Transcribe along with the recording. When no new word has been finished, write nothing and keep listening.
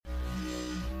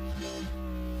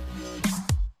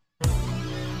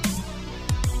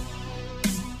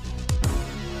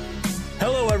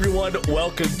everyone.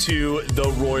 Welcome to the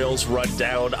Royals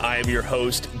Rundown. I am your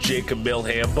host, Jacob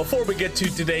Milham. Before we get to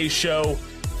today's show,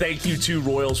 thank you to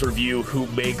Royals Review, who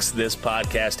makes this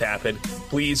podcast happen.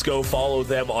 Please go follow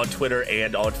them on Twitter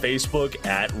and on Facebook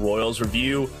at Royals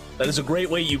Review. That is a great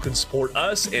way you can support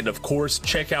us. And of course,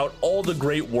 check out all the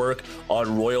great work on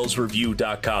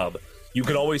royalsreview.com. You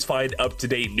can always find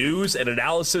up-to-date news and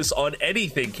analysis on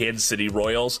anything Kansas City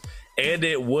Royals. And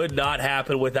it would not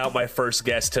happen without my first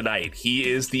guest tonight. He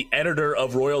is the editor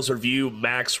of Royals Review,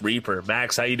 Max Reaper.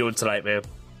 Max, how you doing tonight, man?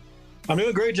 I'm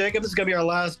doing great, Jacob. This is going to be our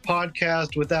last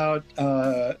podcast without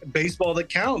baseball that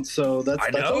counts. So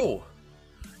that's know.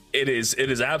 It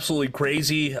is absolutely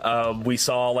crazy. We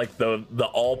saw like the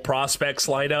all prospects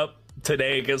lineup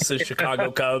today against the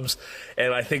Chicago Cubs,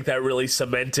 and I think that really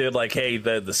cemented like, hey,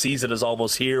 the season is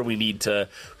almost here. We need to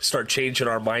start changing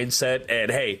our mindset.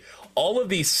 And hey, all of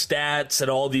these stats and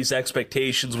all these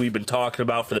expectations we've been talking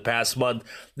about for the past month,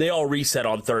 they all reset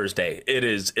on Thursday. It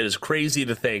is crazy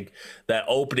to think that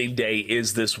opening day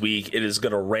is this week. It is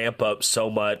going to ramp up so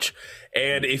much.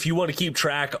 And if you want to keep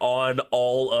track on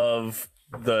all of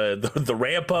the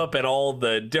ramp up and all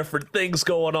the different things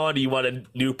going on, you want a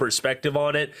new perspective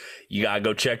on it, you got to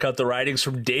go check out the writings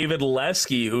from David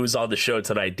Lesky, who's on the show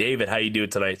tonight. David, how you doing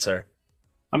tonight, sir?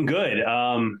 I'm good.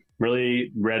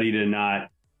 Really ready to not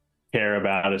care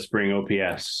about a spring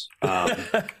OPS. Not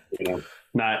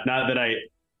that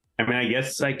I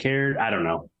guess I cared. I don't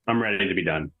know. I'm ready to be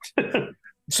done.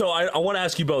 So I want to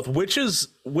ask you both, which is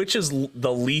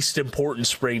the least important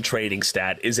spring training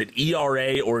stat? Is it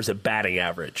ERA or is it batting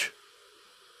average?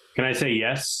 Can I say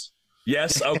yes?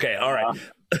 Yes. Okay. All right.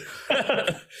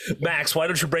 Max, why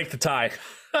don't you break the tie?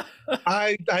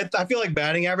 I feel like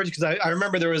batting average, because I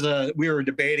remember we were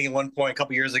debating at one point a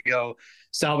couple years ago,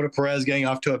 Salvador Perez getting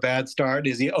off to a bad start.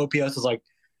 His OPS is like,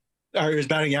 or his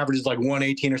batting average is like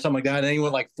 118 or something like that. And then he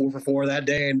went like 4 for 4 that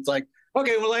day. And it's like,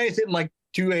 okay, well, he's hitting like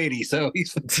 280. So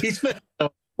he's been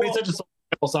such a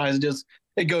sample size.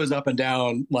 It goes up and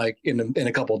down like in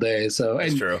a couple of days. So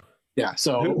that's true. Yeah.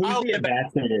 So who's the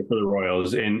at-bat center for the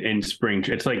Royals in spring?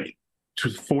 It's like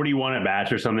 41 at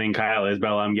bats or something. Kyle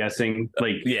Isbell, I'm guessing.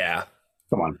 Like, yeah,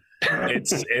 come on.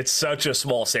 It's such a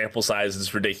small sample size.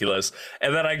 It's ridiculous.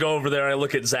 And then I go over there and I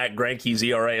look at Zach Greinke's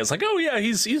ERA. It's like, oh yeah,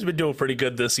 he's been doing pretty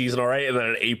good this season, all right. And then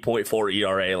an 8.4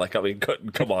 ERA. Like, I mean,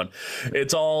 come on.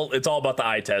 It's all about the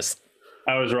eye test.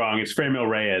 I was wrong. It's Franmil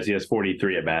Reyes. He has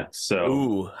 43 at bats.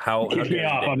 So keep me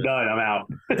off. I'm done. I'm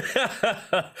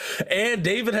out. And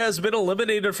David has been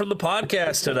eliminated from the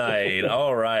podcast tonight.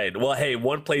 All right. Well, hey,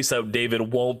 one place that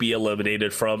David won't be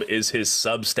eliminated from is his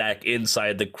Substack,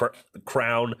 Inside the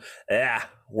Crown.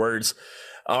 Words.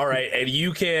 All right. And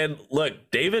you can look,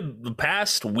 David, the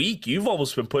past week, you've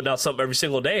almost been putting out something every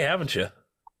single day, haven't you?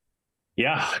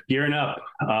 Yeah. Gearing up.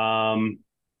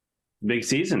 Big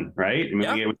season, right? I mean, we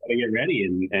gotta get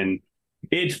ready, and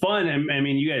it's fun. I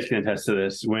mean, you guys can attest to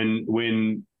this.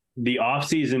 When the off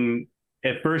season,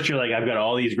 at first you're like, I've got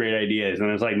all these great ideas,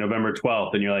 and it's like November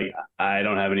 12th, and you're like, I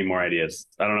don't have any more ideas.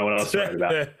 I don't know what else to write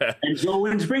about. And so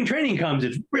when spring training comes,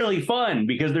 it's really fun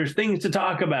because there's things to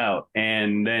talk about,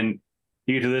 and then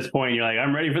you get to this point, and you're like,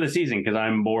 I'm ready for the season because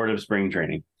I'm bored of spring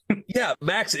training. Yeah,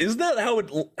 Max, isn't that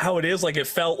how it is? Like, it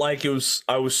felt like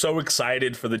I was so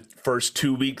excited for the first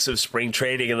 2 weeks of spring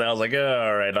training, and then I was like, oh,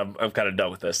 all right, I'm kind of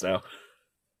done with this now.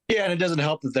 Yeah, and it doesn't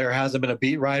help that there hasn't been a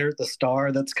beat writer at the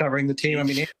Star that's covering the team. I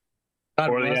mean,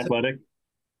 or the Athletic.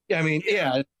 Yeah, I mean,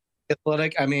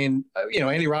 Athletic. I mean,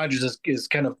 Andy Rogers is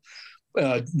kind of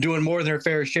doing more than their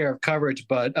fair share of coverage,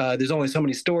 but there's only so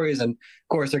many stories, and of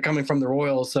course they're coming from the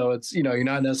Royals, so it's you're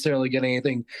not necessarily getting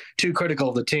anything too critical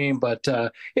of the team, but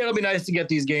it'll be nice to get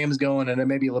these games going, and then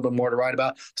maybe a little bit more to write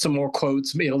about, some more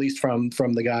quotes at least from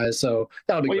the guys, so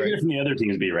that'll be great. You're from the other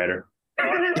team's beat writer.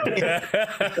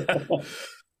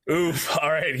 Oof.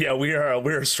 All right. Yeah,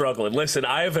 we're struggling. Listen,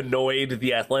 I have annoyed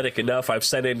the Athletic enough. I've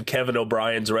sent in Kevin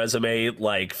O'Brien's resume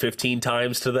like 15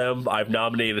 times to them. I've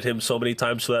nominated him so many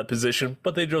times for that position,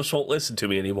 but they just won't listen to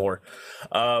me anymore.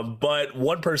 But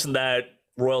one person that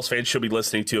Royals fans should be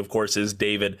listening to, of course, is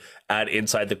David at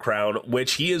Inside the Crown,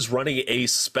 which he is running a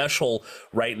special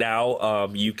right now.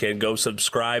 You can go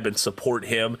subscribe and support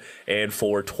him, and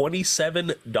for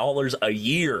 $27 a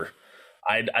year,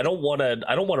 I don't want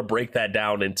to break that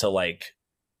down into like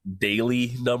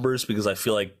daily numbers, because I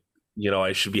feel like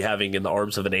I should be having In the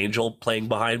Arms of an Angel playing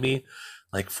behind me.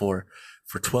 Like for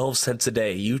 12 cents a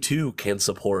day, you too can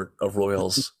support a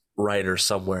Royals writer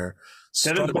somewhere.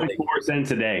 7.4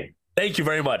 cents a day. Thank you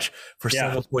very much for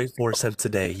 7.4 cents a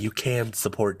day. You can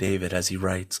support David as he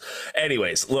writes.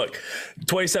 Anyways, look,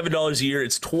 $27 a year.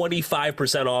 It's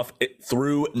 25% off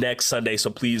through next Sunday.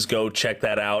 So please go check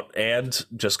that out and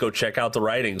just go check out the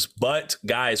writings. But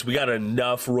guys, we got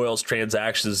enough Royals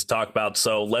transactions to talk about.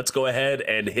 So let's go ahead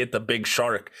and hit the big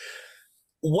shark.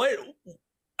 What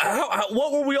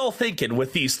were we all thinking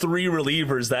with these three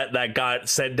relievers that got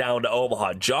sent down to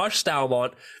Omaha? Josh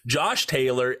Stalmont, Josh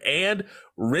Taylor, and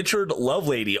Richard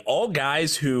Lovelady, all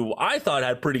guys who I thought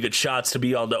had pretty good shots to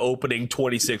be on the opening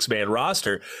 26-man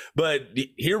roster. But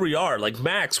here we are. Like,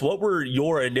 Max, what were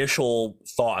your initial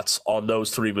thoughts on those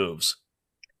three moves?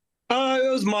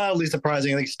 It was mildly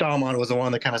surprising. I think Stalmont was the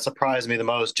one that kind of surprised me the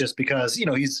most, just because,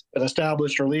 he's an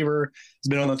established reliever. He's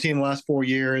been on the team the last 4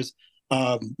 years.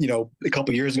 A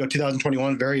couple of years ago,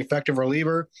 2021, very effective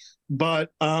reliever. But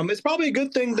it's probably a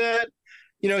good thing that,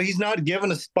 he's not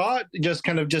given a spot just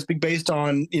based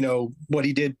on, what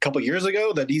he did a couple of years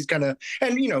ago, that he's kind of,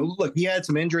 and, look, he had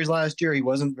some injuries last year. He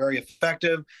wasn't very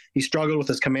effective. He struggled with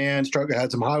his command,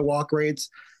 had some high walk rates.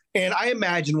 And I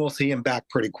imagine we'll see him back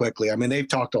pretty quickly. I mean, they've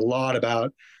talked a lot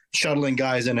about shuttling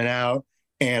guys in and out,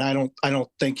 and I don't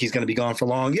think he's going to be gone for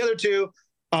long. The other two,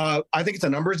 I think it's a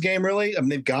numbers game, really. I mean,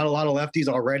 they've got a lot of lefties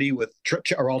already with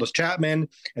Aroldis Chapman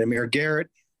and Amir Garrett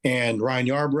and Ryan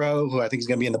Yarbrough, who I think is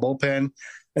going to be in the bullpen.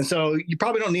 And so you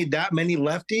probably don't need that many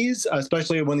lefties,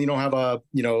 especially when you don't have a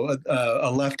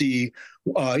lefty.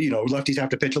 Lefties have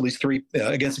to pitch at least three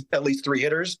against at least three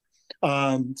hitters.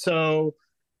 So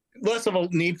less of a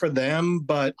need for them,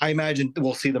 but I imagine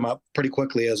we'll see them up pretty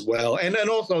quickly as well. And then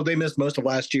also they missed most of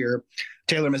last year.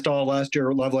 Taylor missed all last year.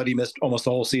 Lovelady missed almost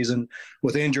the whole season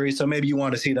with injury. So maybe you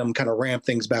want to see them kind of ramp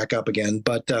things back up again.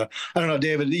 But I don't know,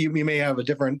 David, you may have a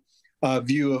different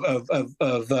view of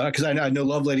because I know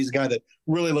Lovelady's a guy that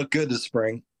really looked good this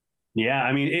spring. Yeah,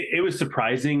 I mean, it was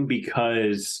surprising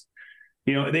because,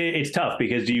 it's tough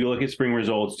because do you look at spring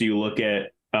results? Do you look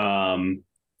at the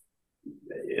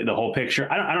whole picture?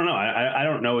 I don't know. I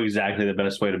don't know exactly the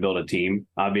best way to build a team,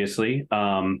 obviously.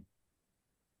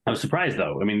 I was surprised,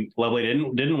 though. I mean, Lovely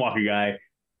didn't walk a guy,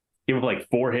 gave up like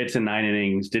 4 hits in 9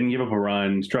 innings, didn't give up a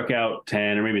run, struck out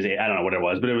 10, or maybe it was 8. I don't know what it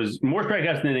was, but it was more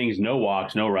strikeouts than innings, no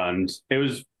walks, no runs. It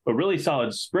was a really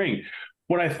solid spring.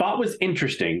 What I thought was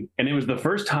interesting, and it was the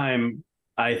first time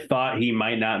I thought he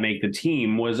might not make the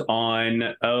team, was on,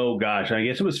 I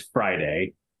guess it was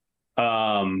Friday.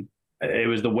 It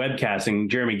was the webcasting.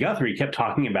 Jeremy Guthrie kept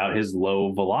talking about his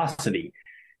low velocity.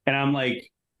 And I'm like,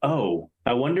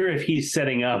 I wonder if he's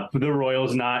setting up the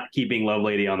Royals not keeping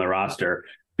Lovelady on the roster,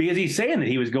 because he's saying that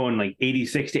he was going like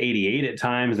 86 to 88 at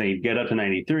times, and he'd get up to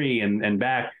 93 and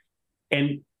back.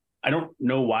 And I don't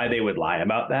know why they would lie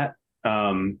about that.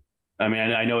 I mean,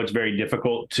 I know it's very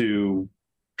difficult to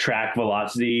track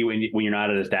velocity when you're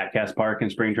not at a StatCast park in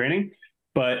spring training,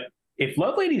 but if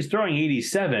Lovelady's throwing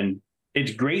 87,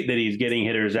 it's great that he's getting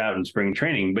hitters out in spring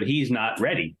training, but he's not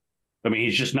ready. I mean,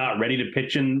 he's just not ready to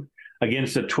pitch in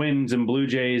against the Twins and Blue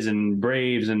Jays and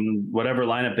Braves and whatever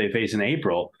lineup they face in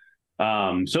April.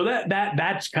 So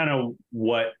that's kind of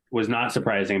what was not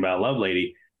surprising about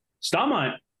Lovelady.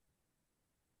 Stalmont,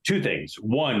 2 things.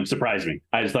 1, surprised me.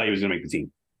 I just thought he was going to make the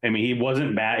team. I mean, he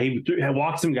wasn't bad. He had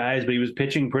walked some guys, but he was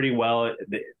pitching pretty well.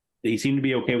 He seemed to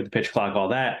be okay with the pitch clock, all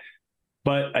that.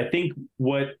 But I think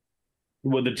what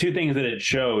the 2 things that it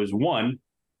shows, 1,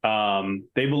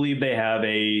 they believe they have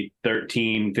a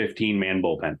 13, 15-man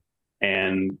bullpen,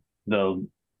 and the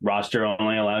roster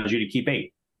only allows you to keep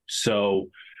 8. So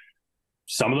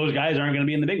some of those guys aren't going to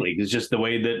be in the big league. It's just the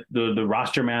way that the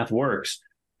roster math works.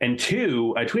 And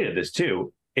 2, I tweeted this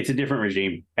too, it's a different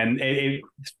regime. And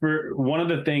for one of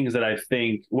the things that I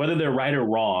think, whether they're right or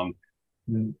wrong,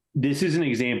 this is an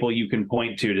example you can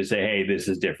point to say, hey, this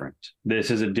is different. This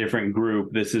is a different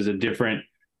group. This is a different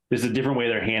way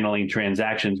they're handling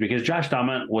transactions, because Josh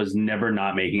Stalmont was never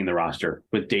not making the roster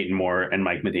with Dayton Moore and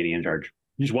Mike Matheny in charge.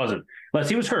 He just wasn't. Unless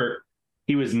he was hurt,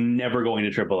 he was never going to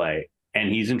AAA, and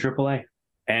he's in AAA.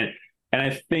 And I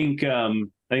think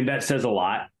that says a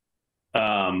lot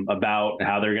about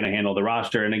how they're going to handle the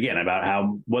roster, and again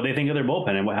about what they think of their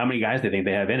bullpen and how many guys they think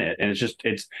they have in it. And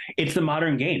it's the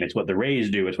modern game. It's what the Rays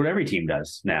do. It's what every team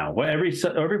does now. What every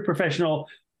professional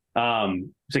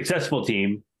successful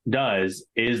team does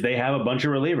is they have a bunch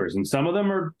of relievers, and some of them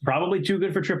are probably too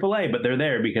good for AAA, but they're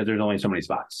there because there's only so many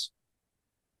spots.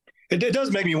 It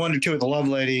does make me wonder too with the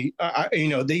Lovelady.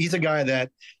 He's a guy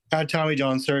that had Tommy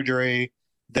John surgery.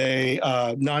 They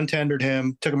non-tendered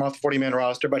him, took him off the 40-man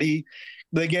roster, but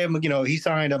they gave him, he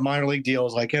signed a minor league deal. It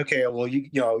was like, okay, well,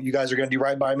 you guys are going to do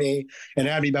right by me and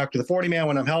add me back to the 40-man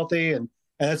when I'm healthy. And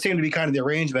And that seemed to be kind of the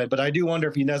arrangement. But I do wonder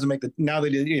if he doesn't make now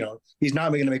that, he's not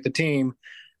going to make the team,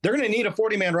 they're going to need a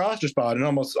 40-man roster spot in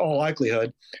almost all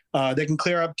likelihood. They can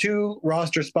clear up 2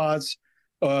 roster spots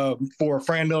for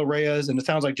Franmil Reyes, and it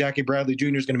sounds like Jackie Bradley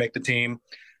Jr. is going to make the team.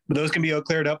 But those can be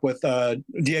cleared up with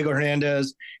Diego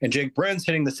Hernandez and Jake Brent's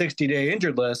hitting the 60-day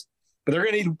injured list. But they're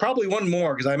going to need probably one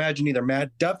more, because I imagine either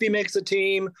Matt Duffy makes the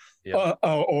team,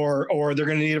 or they're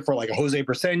going to need it for like a Jose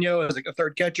Briseño as like a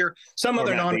third catcher. Some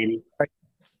other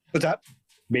What's that?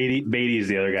 Beatty's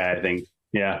the other guy, I think.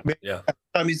 Yeah.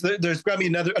 I mean, there's going to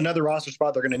be another roster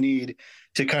spot they're going to need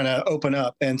to kind of open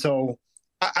up. And so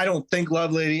I don't think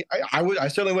Lovelady, I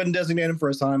certainly wouldn't designate him for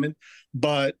assignment,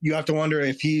 but you have to wonder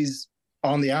if he's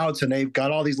on the outs and they've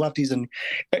got all these lefties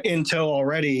in tow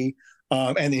already.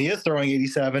 And he is throwing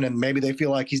 87, and maybe they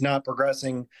feel like he's not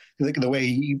progressing the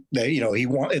way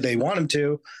they want him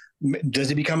to. Does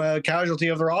he become a casualty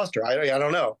of the roster? I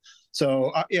don't know.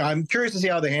 So I'm curious to see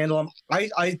how they handle him.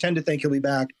 I tend to think he'll be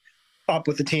back up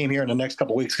with the team here in the next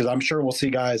couple of weeks, because I'm sure we'll see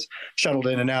guys shuttled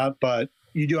in and out. But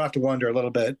you do have to wonder a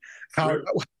little bit how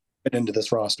get into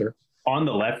this roster. On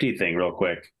the lefty thing, real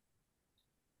quick,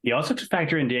 you also have to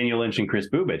factor in Daniel Lynch and Chris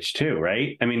Bubich too,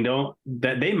 right? I mean,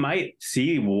 they might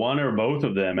see one or both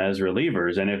of them as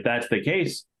relievers, and if that's the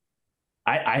case,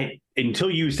 I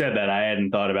until you said that, I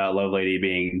hadn't thought about Lovelady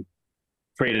being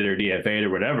traded or DFA'd or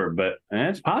whatever, but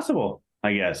it's possible.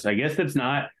 I guess that's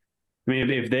not. I mean,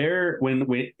 if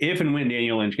and when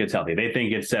Daniel Lynch gets healthy, they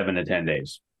think it's 7 to 10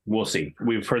 days. We'll see.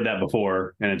 We've heard that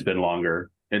before, and it's been longer.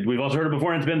 We've also heard it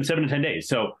before, and it's been 7 to 10 days.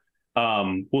 So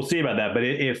we'll see about that. But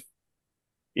if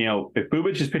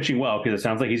Bubich is pitching well, because it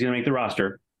sounds like he's going to make the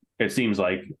roster, it seems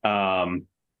like, and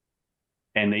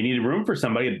they needed room for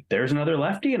somebody, there's another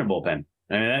lefty in a bullpen.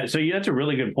 I mean, that's a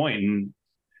really good point. And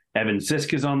Evan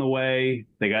Sisk is on the way.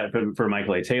 They got for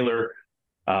Michael A. Taylor.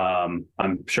 I'm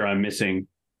sure I'm missing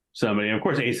somebody. And of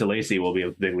course, Asa Lacy will be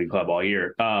a big league club all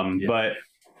year. But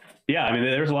yeah, I mean,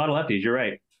 there's a lot of lefties. You're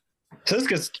right.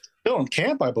 Sisk is still in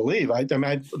camp, I believe. I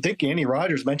think Andy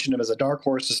Rogers mentioned him as a dark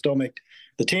horse to still make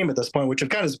the team at this point, which would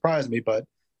kind of surprised me. But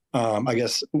I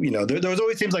guess, there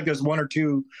always seems like there's 1 or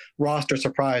 2 roster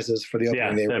surprises for the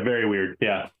opening day. Yeah, very weird.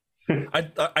 Yeah.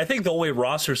 I think the only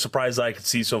roster surprise I could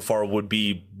see so far would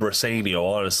be Briseño,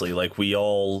 honestly. Like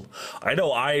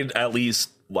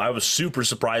I was super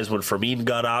surprised when Fermin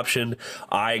got optioned.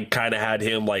 I kind of had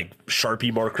him like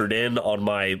Sharpie markered in on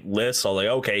my list. I was like,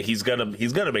 okay, he's gonna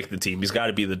make the team. He's got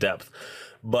to be the depth.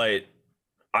 But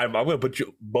I'm going to put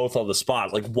you both on the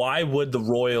spot. Like, why would the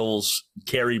Royals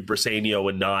carry Briseño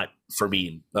and not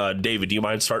Fermin? David, do you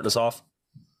mind starting us off?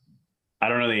 I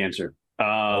don't know the answer.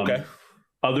 Okay.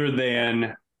 Other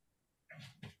than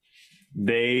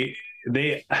they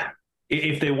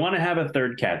if they want to have a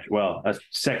third catch, well, a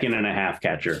second and a half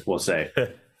catcher, we'll say,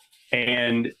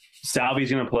 and Salvi's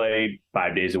going to play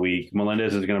 5 days a week,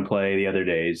 Melendez is going to play the other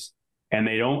days, and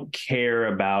they don't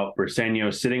care about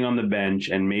Briseño sitting on the bench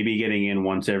and maybe getting in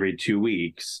once every 2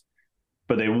 weeks,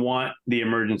 but they want the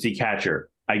emergency catcher.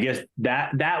 I guess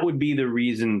that would be the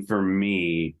reason for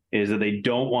me, is that they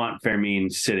don't want Fermin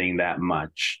sitting that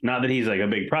much. Not that he's like a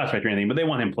big prospect or anything, but they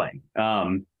want him playing.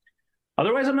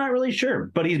 Otherwise, I'm not really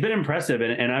sure. But he's been impressive,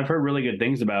 and I've heard really good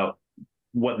things about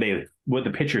what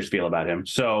the pitchers feel about him.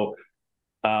 So,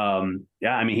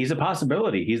 yeah, I mean, he's a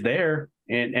possibility. He's there,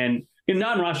 and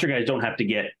non-roster guys don't have to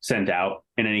get sent out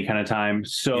in any kind of time.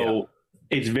 So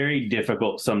it's very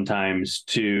difficult sometimes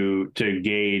to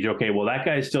gauge, okay, well, that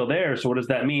guy's still there, so what does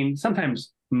that mean?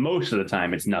 Sometimes, most of the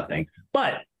time, it's nothing.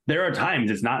 But there are times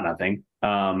it's not nothing.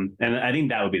 And I think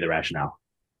that would be the rationale.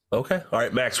 Okay. All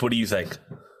right, Max, what do you think?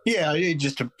 Yeah,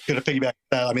 just to piggyback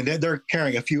that, I mean, they're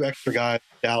carrying a few extra guys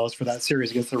in Dallas for that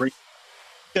series against the Rangers,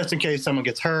 just in case someone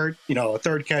gets hurt, a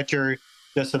third catcher,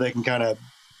 just so they can kind of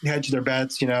hedge their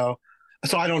bets,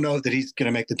 So I don't know that he's going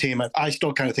to make the team. I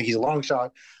still kind of think he's a long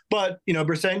shot. But,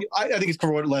 Briseño, I think it's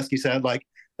for what Lesky said. Like,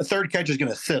 a third catcher is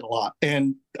going to sit a lot.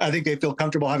 And I think they feel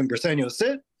comfortable having Briseño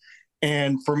sit.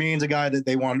 And Fermin's a guy that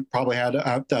they want probably had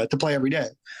to play every day.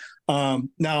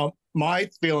 Now, my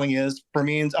feeling is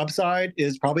Fermin's upside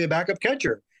is probably a backup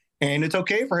catcher. And it's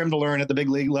okay for him to learn at the big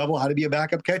league level how to be a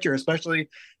backup catcher, especially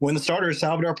when the starter is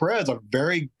Salvador Perez, a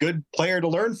very good player to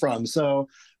learn from. So,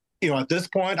 at this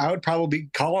point, I would probably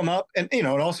call him up. And, and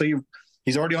also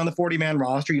he's already on the 40-man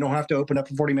roster. You don't have to open up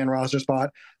a 40-man roster spot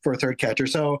for a third catcher.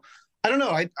 So I don't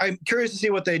know. I'm curious to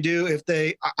see what they do.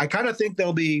 I kind of think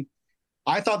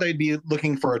I thought they'd be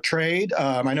looking for a trade.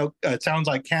 I know it sounds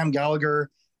like Cam Gallagher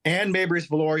and Mabrice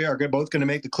Valoria are both going to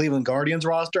make the Cleveland Guardians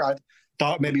roster. I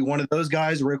thought maybe one of those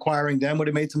guys requiring them would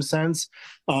have made some sense.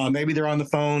 Maybe they're on the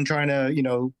phone trying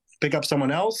to, pick up someone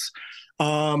else.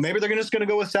 Maybe they're just going to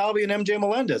go with Salvi and MJ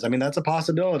Melendez. I mean, that's a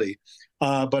possibility.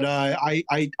 But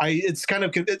it's kind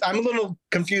of, I'm a little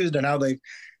confused on how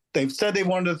they've said they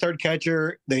wanted a third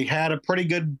catcher. They had a pretty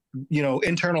good,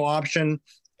 internal option,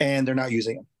 and they're not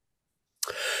using him.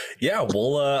 Yeah,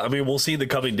 we'll see in the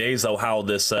coming days though how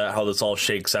this all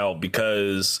shakes out,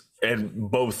 because, and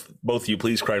both you,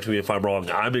 please correct me if I'm wrong,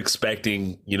 I'm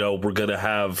expecting, we're gonna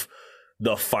have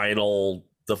the final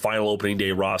opening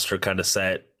day roster kind of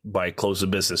set by close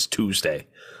of business Tuesday.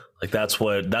 Like that's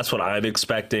what I'm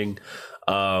expecting.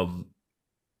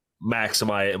 Max,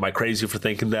 am I crazy for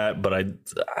thinking that? But I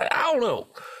don't know.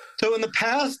 So in the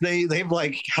past, they've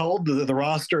like held the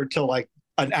roster till like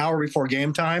an hour before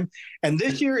game time, and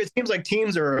this year it seems like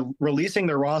teams are releasing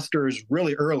their rosters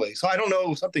really early. So I don't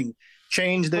know if something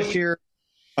changed this year,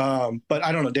 but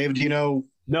I don't know. David, do you know?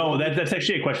 No, that's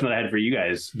actually a question that I had for you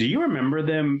guys. Do you remember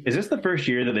them? Is this the first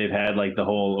year that they've had like the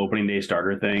whole opening day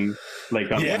starter thing?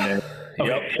 Like on Monday? Okay.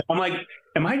 Yep. I'm like,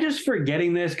 am I just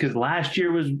forgetting this? Because last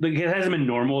year was, like, it hasn't been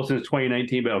normal since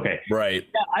 2019, but okay. Right.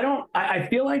 Yeah, I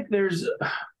feel like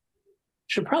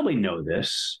should probably know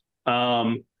this.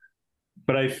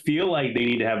 But I feel like they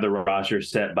need to have the roster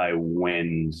set by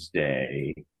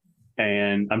Wednesday.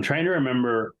 And I'm trying to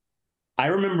remember. I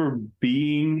remember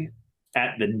being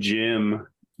at the gym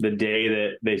the day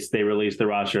that they released the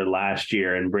roster last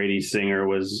year, and Brady Singer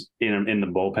was in the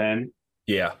bullpen.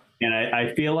 Yeah. And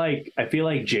I feel like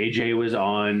JJ was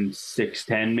on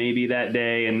 610 maybe that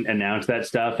day and announced that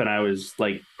stuff. And I was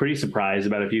like pretty surprised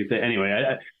about a few things.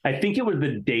 Anyway, I think it was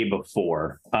the day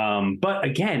before. But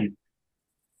again,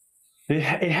 it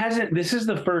hasn't. This is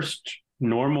the first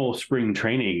normal spring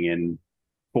training in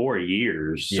 4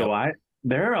 years. Yep. So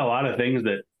there are a lot of things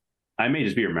that I may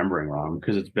just be remembering wrong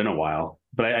because it's been a while.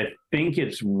 But I think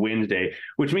it's Wednesday,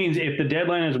 which means if the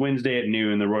deadline is Wednesday at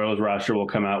noon, the Royals roster will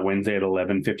come out Wednesday at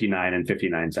 11:59 and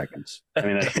 59 seconds. I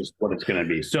mean, that's just what it's going to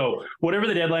be. So whatever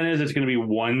the deadline is, it's going to be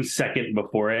 1 second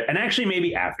before it, and actually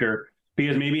maybe after,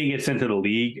 because maybe it gets sent to the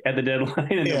league at the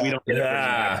deadline, and then we don't get it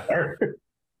after.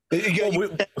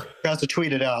 You have to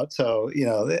tweet it out, so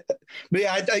But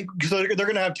yeah, so they're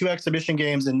going to have 2 exhibition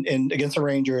games in against the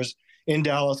Rangers in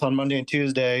Dallas on Monday and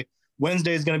Tuesday.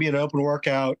 Wednesday is going to be an open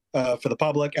workout for the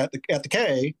public at the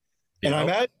K, and I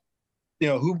imagine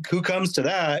who comes to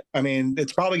that. I mean,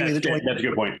 it's probably going to be the 20. That's a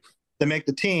good point. They make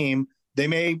the team. They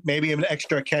maybe have an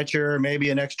extra catcher,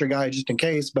 maybe an extra guy just in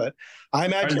case. But I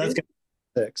imagine that's going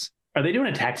to be 6. Are they doing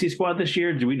a taxi squad this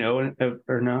year? Do we know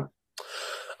or not?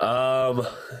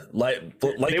 Like they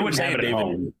you were wouldn't saying, have it at David,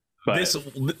 home. But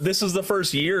this is the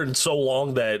first year in so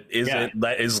long that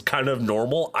is kind of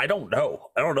normal. I don't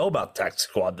know about tax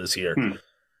squad this year.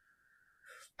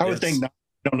 I would think not.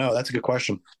 I don't know. That's a good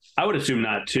question. I would assume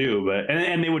not too, but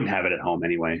and they wouldn't have it at home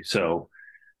anyway, so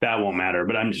that won't matter.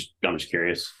 But I'm just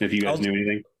curious if you guys knew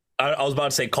anything. I was about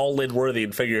to say call Lynn Worthy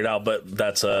and figure it out, but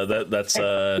that's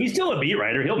he's still a beat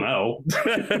writer. He'll know.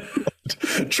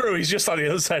 True. He's just on the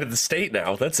other side of the state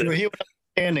now. That's it. He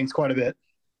standings quite a bit.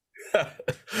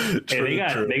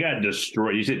 True, they got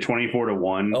destroyed. You said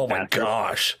 24-1. Oh my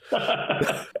gosh!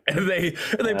 and they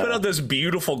put out this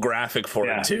beautiful graphic for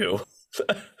it too.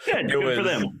 Yeah, good for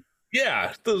them.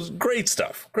 Yeah, those great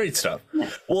stuff. Yeah.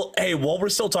 Well, hey, while we're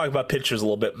still talking about pitchers a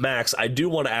little bit, Max, I do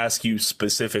want to ask you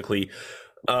specifically.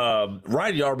 Ryan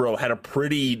Yarbrough had a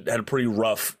pretty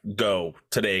rough go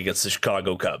today against the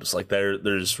Chicago Cubs. Like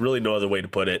there's really no other way to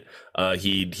put it.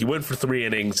 He went for 3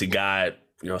 innings. He got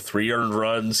 3 earned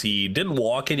runs. He didn't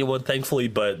walk anyone, thankfully,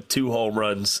 but 2 home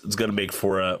runs is going to make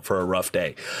for a rough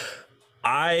day.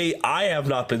 I have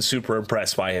not been super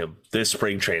impressed by him this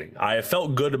spring training. I have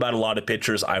felt good about a lot of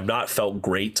pitchers. I've not felt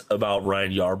great about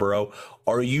Ryan Yarbrough.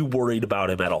 Are you worried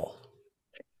about him at all?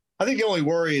 I think the only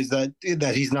worry is that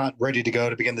he's not ready to go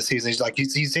to begin the season.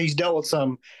 He's dealt with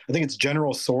some, I think it's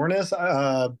general soreness,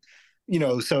 so,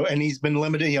 and he's been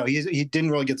limited. He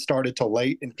didn't really get started till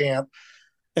late in camp.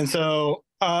 And so,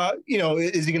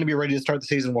 is he going to be ready to start the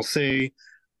season? We'll see.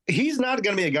 He's not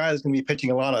going to be a guy that's going to be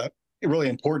pitching a lot of really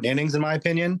important innings, in my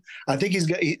opinion. I think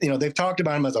they've talked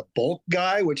about him as a bulk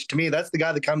guy, which to me, that's the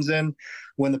guy that comes in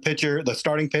when the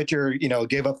starting pitcher,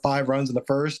 gave up 5 runs in the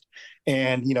first,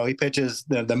 and, he pitches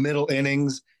the middle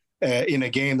innings in a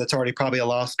game that's already probably a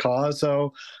lost cause.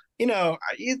 So,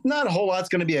 not a whole lot's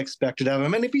going to be expected of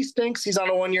him. And if he stinks, he's on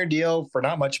a 1-year deal for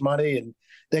not much money, and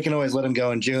they can always let him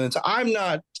go in June. So I'm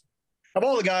not, of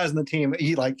all the guys in the team,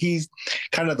 he's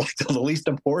kind of the least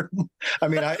important. I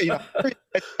mean,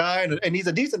 guy, and he's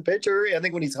a decent pitcher, I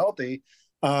think, when he's healthy.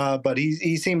 But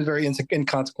he seems very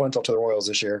inconsequential to the Royals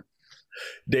this year.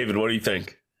 David, what do you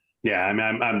think? Yeah, I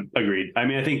mean, I'm agreed. I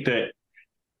mean, I think that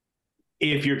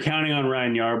if you're counting on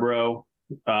Ryan Yarbrough,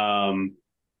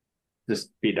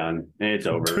 Just be done. It's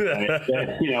over.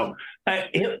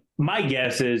 My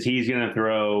guess is he's going to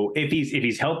throw, if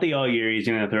he's healthy all year, he's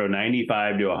going to throw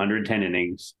 95 to 110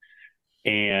 innings,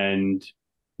 and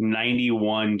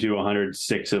 91 to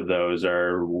 106 of those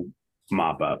are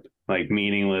mop up, like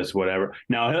meaningless, whatever.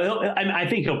 Now I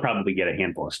think he'll probably get a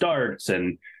handful of starts,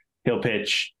 and he'll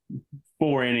pitch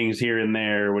 4 innings here and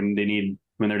there when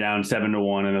they're down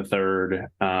 7-1 in the third.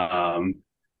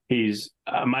 He's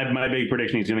my big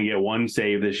prediction. He's going to get 1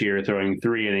 save this year, throwing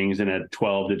 3 innings in a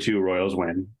 12-2 Royals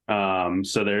win.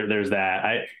 So there's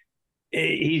that.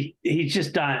 He's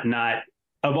just not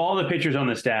of all the pitchers on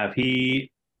the staff.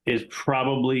 He is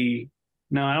probably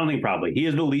I don't think probably. He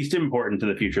is the least important to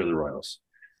the future of the Royals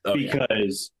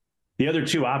because the other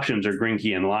 2 options are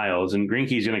Greinke and Lyles, and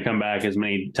Greinke's going to come back as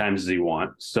many times as he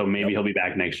wants. So maybe he'll be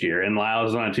back next year, and Lyles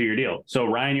is on a 2-year deal. So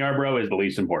Ryan Yarbrough is the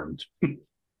least important.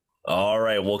 All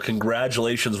right. Well,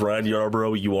 congratulations, Ryan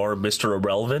Yarbrough. You are Mr.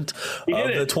 Irrelevant of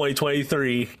the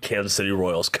 2023 Kansas City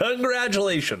Royals.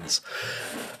 Congratulations.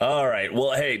 All right.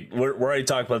 Well, hey, we're already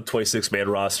talking about the 26-man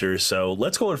roster, so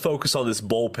let's go and focus on this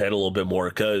bullpen a little bit more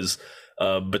because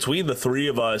between the 3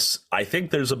 of us, I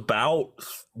think there's about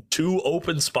 2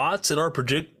 open spots in our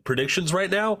predictions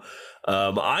right now.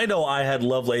 I know I had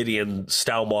Lovelady and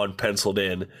Staumont penciled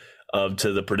in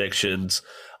to the predictions.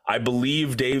 I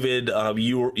believe, David,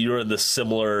 you're in the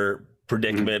similar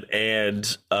predicament.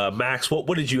 And Max,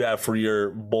 what did you have for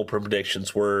your bullpen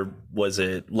predictions? Was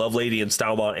it Lovelady and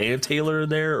Staumont and Taylor in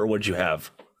there, or what did you have?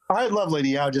 I had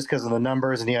Lovelady out just because of the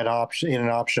numbers, and he had an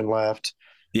option left.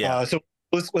 Yeah. So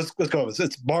let's go.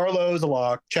 It's Barlow's a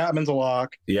lock, Chapman's a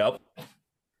lock. Yep.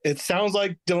 It sounds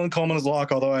like Dylan Coleman is a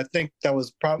lock, although I think that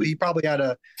was he probably had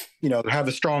to, have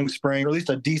a strong spring, or at least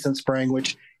a decent spring,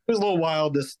 which it was a little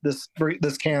wild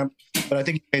this camp, but I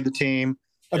think he made the team.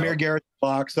 Amir Garrett's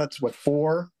lock, so that's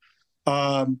 4.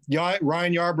 Ryan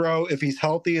Yarbrough, if he's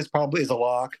healthy, is a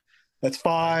lock. That's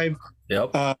 5.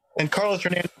 Yep. And Carlos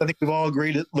Hernandez, I think we've all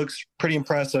agreed it looks pretty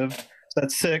impressive. So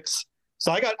that's 6.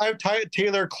 So I have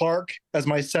Taylor Clark as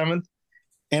my 7th,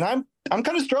 and I'm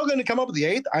kind of struggling to come up with the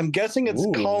 8th. I'm guessing it's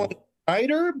Colin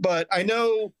Snyder, but I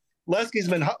know Lesky's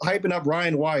been hyping up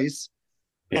Ryan Weiss.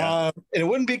 Yeah. And it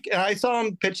wouldn't be. I saw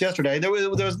him pitch yesterday. There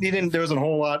wasn't a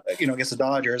whole lot, against the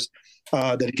Dodgers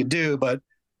that he could do, but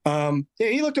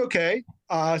he looked okay.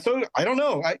 So I don't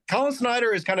know. Colin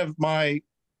Snyder is kind of my,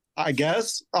 I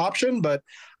guess, option, but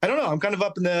I don't know. I'm kind of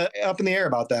up in the air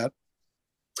about that.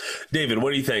 David,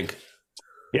 what do you think?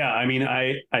 Yeah, I mean,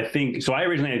 I think so. I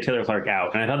originally had Taylor Clark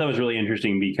out, and I thought that was really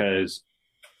interesting because,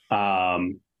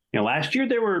 last year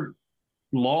there were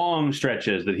long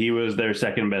stretches that he was their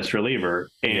second best reliever,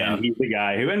 and he's the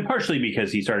guy who, and partially because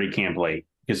he started camp late,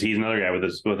 because he's another guy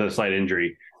with a slight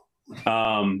injury.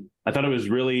 I thought it was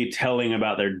really telling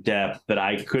about their depth that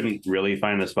I couldn't really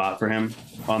find a spot for him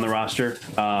on the roster.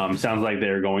 Sounds like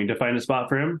they're going to find a spot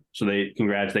for him, so they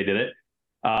did it.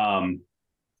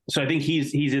 So I think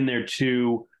he's in there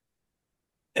too.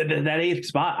 That 8th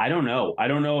spot, I don't know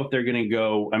if they're going to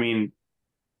go. I mean,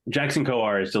 Jackson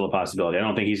Kowar is still a possibility. I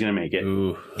don't think he's going to make it.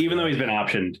 Ooh. Even though he's been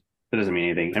optioned. That doesn't mean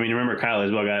anything. I mean, remember Kyle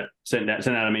Isbell got sent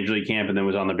out of Major League camp and then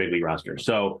was on the big league roster.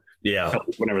 So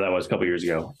whenever that was, a couple years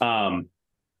ago. I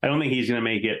don't think he's going to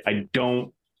make it. I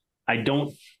don't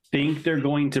think they're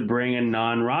going to bring a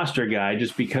non-roster guy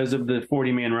just because of the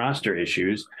 40-man roster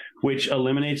issues, which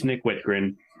eliminates Nick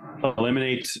Whitgren,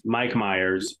 eliminates Mike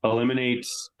Myers,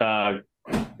 eliminates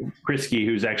Krisky,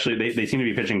 who's actually they seem to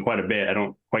be pitching quite a bit. I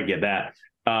don't quite get that.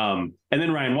 And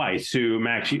then Ryan Weiss, who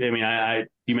Max, you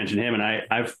mentioned him, and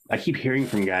I keep hearing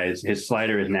from guys, his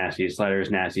slider is nasty.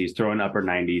 He's throwing upper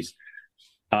 90s.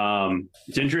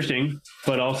 It's interesting,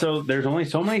 but also there's only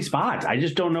so many spots. I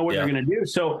just don't know what they're going to do.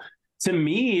 So to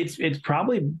me, it's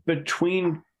probably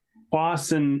between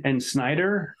Quas and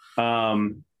Snyder. I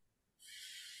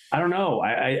don't know.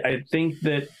 I think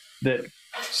that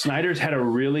Snyder's had a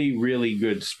really, really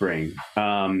good spring.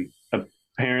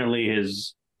 Apparently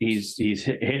he's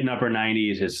hitting upper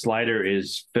 90s. His slider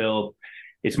is filth.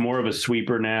 It's more of a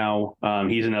sweeper now.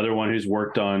 He's another one who's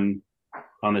worked on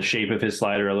the shape of his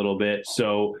slider a little bit.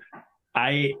 So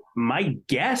my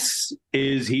guess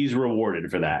is he's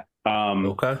rewarded for that.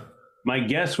 Okay. My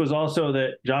guess was also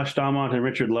that Josh Staumont and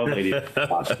Richard Lovelady.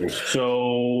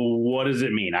 So what does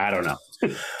it mean? I don't know.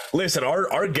 Listen,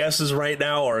 our guesses right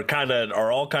now are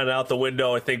all kind of out the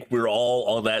window. I think we're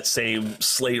all on that same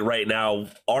slate right now.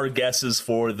 Our guesses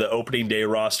for the opening day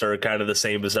roster are kind of the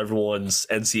same as everyone's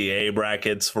NCAA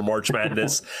brackets for March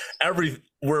Madness.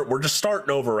 We're just starting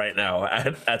over right now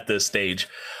at this stage.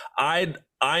 I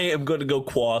am going to go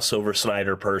Quas over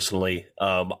Snyder personally.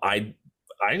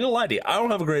 I ain't gonna lie to you. I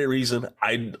don't have a great reason.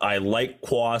 I like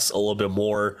Quas a little bit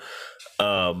more.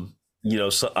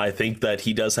 So I think that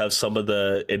he does have some of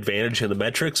the advantage in the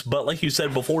metrics, but like you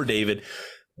said before, David,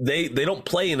 they don't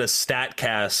play in a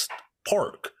StatCast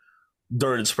park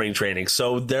during spring training.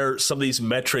 So there are some of these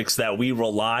metrics that we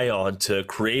rely on to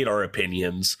create our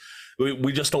opinions.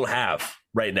 We just don't have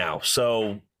right now.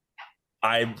 So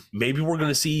maybe we're going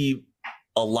to see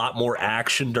a lot more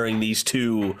action during these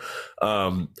two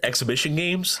exhibition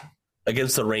games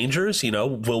against the Rangers.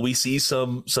 Will we see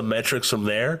some metrics from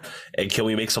there, and can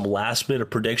we make some last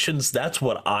minute predictions? That's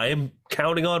what I'm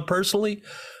counting on personally.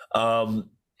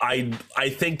 I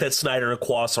think that Snyder and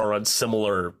Quas are on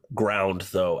similar ground,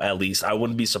 though. At least I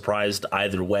wouldn't be surprised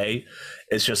either way.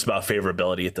 It's just about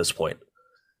favorability at this point.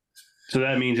 So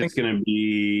that means it's going to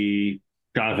be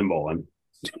Jonathan Bolin.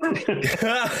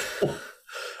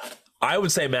 I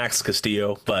would say Max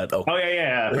Castillo, but okay. Oh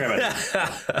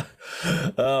yeah.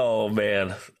 Oh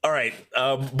man. All right.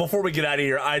 Before we get out of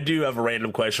here, I do have a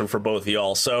random question for both of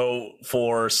y'all. So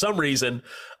for some reason,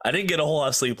 I didn't get a whole lot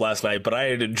of sleep last night, but I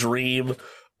had a dream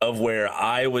of where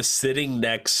I was sitting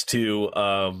next to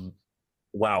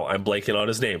wow, I'm blanking on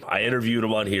his name. I interviewed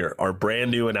him on here, our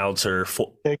brand new announcer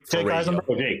for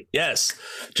Jake. Yes,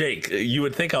 Jake. You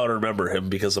would think I would remember him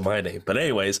because of my name. But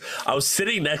anyways, I was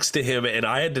sitting next to him and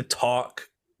I had to talk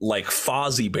like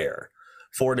Fozzie Bear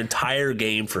for an entire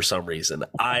game for some reason.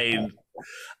 I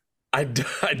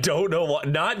don't know what,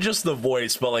 not just the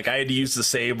voice, but like I had to use the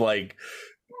same like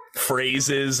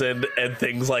phrases and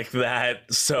things like that.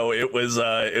 So it was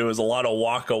a lot of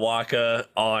waka waka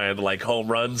on like home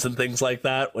runs and things like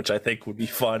that, which I think would be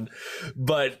fun.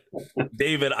 But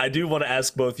David, I do want to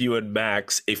ask both you and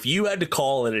Max, if you had to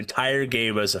call an entire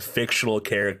game as a fictional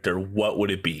character, what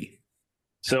would it be?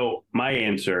 So my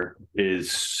answer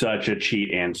is such a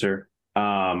cheat answer,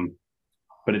 but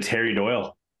it's Harry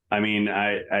Doyle. I mean,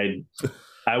 I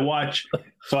watch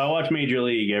Major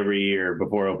League every year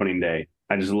before opening day.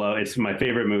 I just love it's my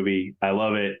favorite movie. I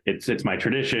love it. It's my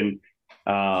tradition.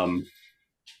 I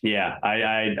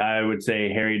would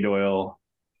say Harry Doyle,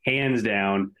 hands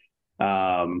down.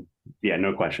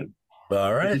 No question.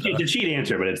 All right. It's a cheat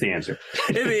answer, but it's the answer.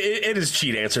 It is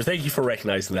cheat answer. Thank you for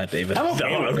recognizing that, David. I'm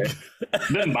okay with it.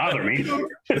 Doesn't bother me.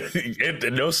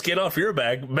 No skin off your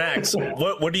back. Max,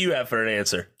 what do you have for an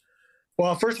answer?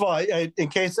 Well, first of all, in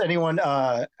case anyone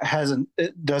doesn't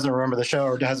remember the show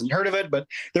or hasn't heard of it, but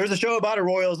there's a show about a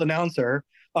Royals announcer,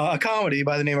 a comedy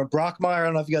by the name of Brockmire. I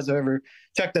don't know if you guys have ever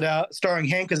checked it out, starring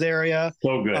Hank Azaria.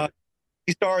 So good.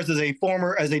 He stars as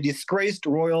a disgraced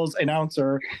Royals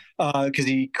announcer because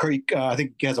I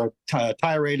think he has a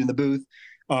tirade in the booth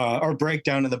or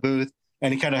breakdown in the booth,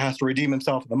 and he kind of has to redeem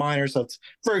himself in the minors. So it's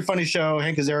a very funny show.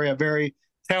 Hank Azaria, very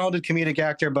talented comedic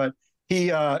actor, but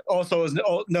he also is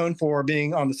known for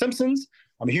being on The Simpsons.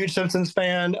 I'm a huge Simpsons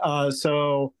fan.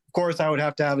 So, of course, I would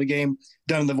have to have a game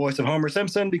done in the voice of Homer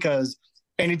Simpson because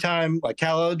anytime like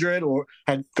Cal Eldred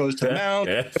goes to the mound,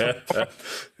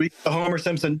 we get the Homer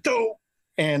Simpson, do.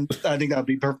 And I think that would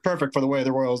be perfect for the way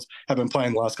the Royals have been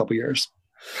playing the last couple of years.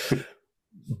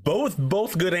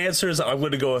 Both good answers. I'm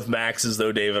going to go with Max's,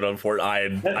 though, David. Unfortunately, I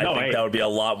think that would be a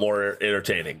lot more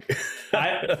entertaining.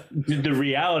 The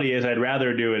reality is I'd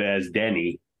rather do it as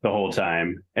Denny the whole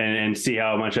time and see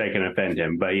how much I can offend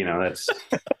him. But, that's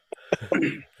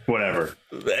whatever.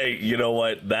 Hey, you know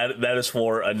what? That is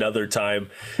for another time.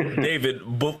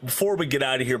 David, before we get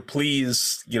out of here,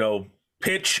 please,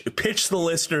 pitch the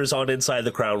listeners on Inside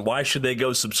the Crown. Why should they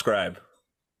go subscribe?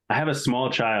 I have a small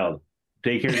child.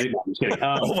 Daycare. I'm just kidding.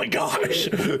 Oh my gosh!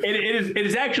 It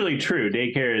is actually true.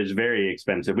 Daycare is very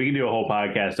expensive. We can do a whole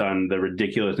podcast on the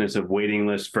ridiculousness of waiting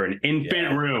lists for an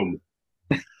infant room.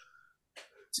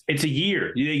 It's a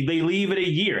year. They leave it a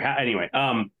year. Anyway.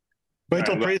 Wait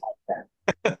till look.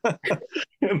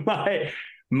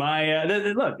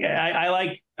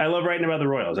 I love writing about the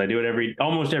Royals. I do it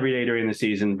almost every day during the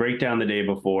season. Break down the day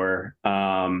before.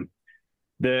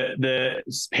 The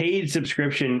paid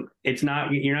subscription, you're not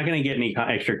going to get any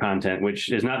extra content,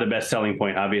 which is not the best selling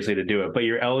point, obviously, to do it, but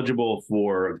you're eligible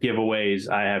for giveaways.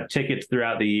 I have tickets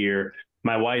throughout the year.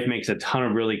 My wife makes a ton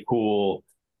of really cool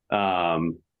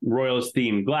Royals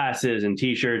themed glasses and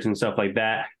t-shirts and stuff like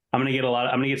that. I'm going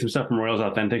to get some stuff from Royals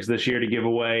Authentics this year to give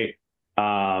away.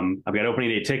 I've got opening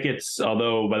day tickets,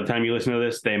 although by the time you listen to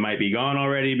this, they might be gone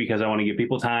already because I want to give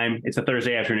people time. It's a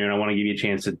Thursday afternoon. I want to give you a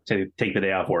chance to take the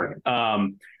day off work.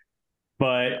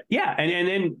 But yeah, and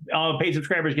then paid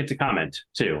subscribers get to comment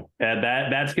too.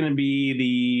 That's going to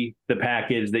be the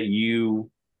package that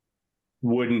you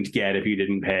wouldn't get if you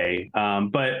didn't pay. But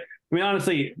I mean,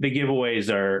 honestly, the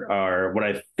giveaways are what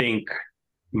I think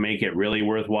make it really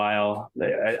worthwhile.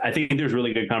 I think there's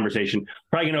really good conversation.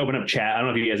 Probably going to open up chat. I don't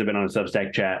know if you guys have been on a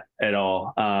Substack chat at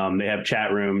all. They have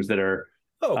chat rooms that are,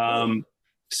 cool.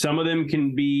 Some of them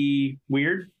can be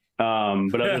weird.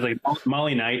 But others, like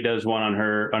Molly Knight does one on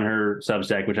her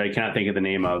Substack, which I cannot think of the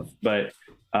name of, but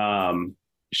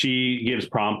she gives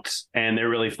prompts and they're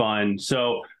really fun.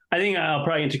 So I think I'll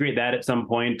probably integrate that at some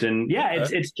point. And yeah,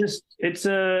 it's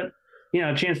a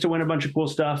chance to win a bunch of cool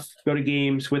stuff. Go to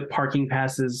games with parking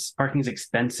passes. Parking's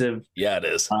expensive. Yeah, it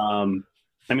is. I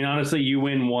mean, honestly, you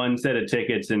win one set of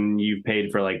tickets and you've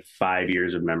paid for like 5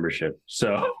 years of membership.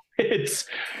 So it's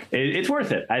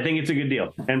worth it. I think it's a good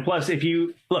deal. And plus, if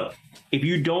you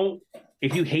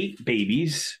hate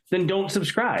babies, then don't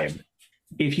subscribe.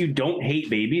 If you don't hate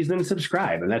babies, then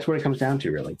subscribe. And that's what it comes down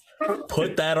to, really.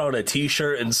 Put that on a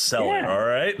t-shirt and sell it, all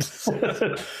right?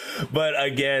 But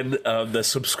again, the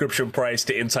subscription price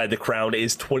to Inside the Crown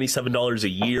is $27 a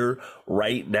year.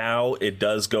 Right now, it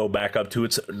does go back up to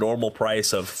its normal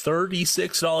price of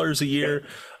 $36 a year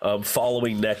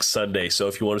following next Sunday. So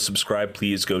if you want to subscribe,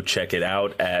 please go check it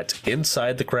out at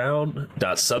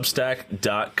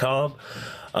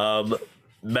insidethecrown.substack.com.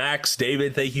 Max,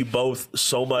 David, thank you both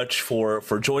so much for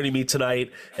joining me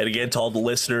tonight. And again, to all the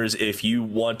listeners, if you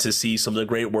want to see some of the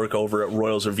great work over at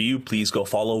Royals Review, please go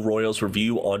follow Royals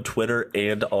Review on Twitter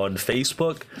and on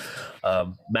Facebook.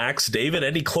 Max, David,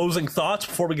 any closing thoughts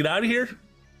before we get out of here?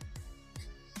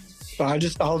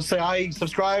 I'll say I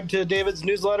subscribe to David's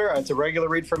newsletter. It's a regular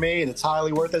read for me, and it's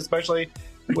highly worth it, especially,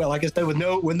 well, like I said, with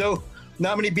not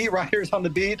many beat writers on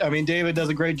the beat. I mean, David does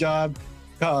a great job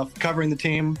covering the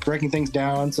team, breaking things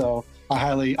down. So I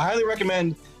highly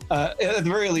recommend, at the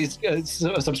very least,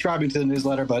 subscribing to the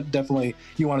newsletter. But definitely,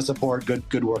 you want to support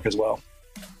good work as well.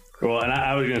 Well, and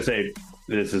I was going to say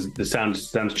this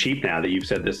sounds cheap now that you've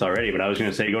said this already, but I was going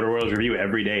to say go to Royals Review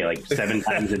every day, like 7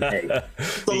 times a day.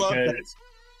 Because,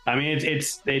 I mean,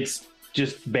 it's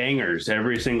just bangers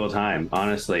every single time,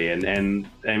 honestly. And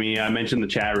I mean, I mentioned the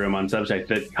chat room on Substack.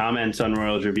 The comments on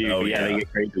Royals Review, they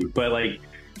get crazy, but like.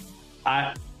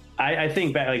 I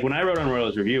think back, like when I wrote on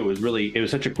Royals Review, it was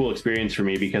such a cool experience for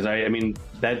me because I mean,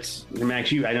 that's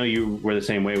Max, I know you were the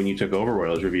same way when you took over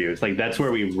Royals Review. It's like, that's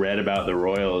where we read about the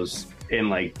Royals in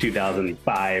like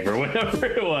 2005 or whatever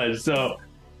it was. So,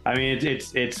 I mean,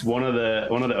 it's one of the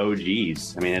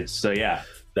OGs. I mean,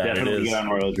 definitely get on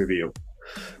Royals Review.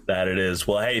 That it is.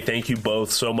 Well, hey, thank you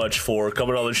both so much for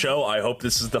coming on the show. I hope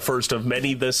this is the first of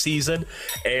many this season.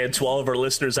 And to all of our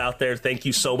listeners out there, thank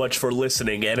you so much for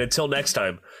listening. And until next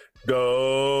time,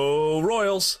 go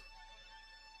Royals.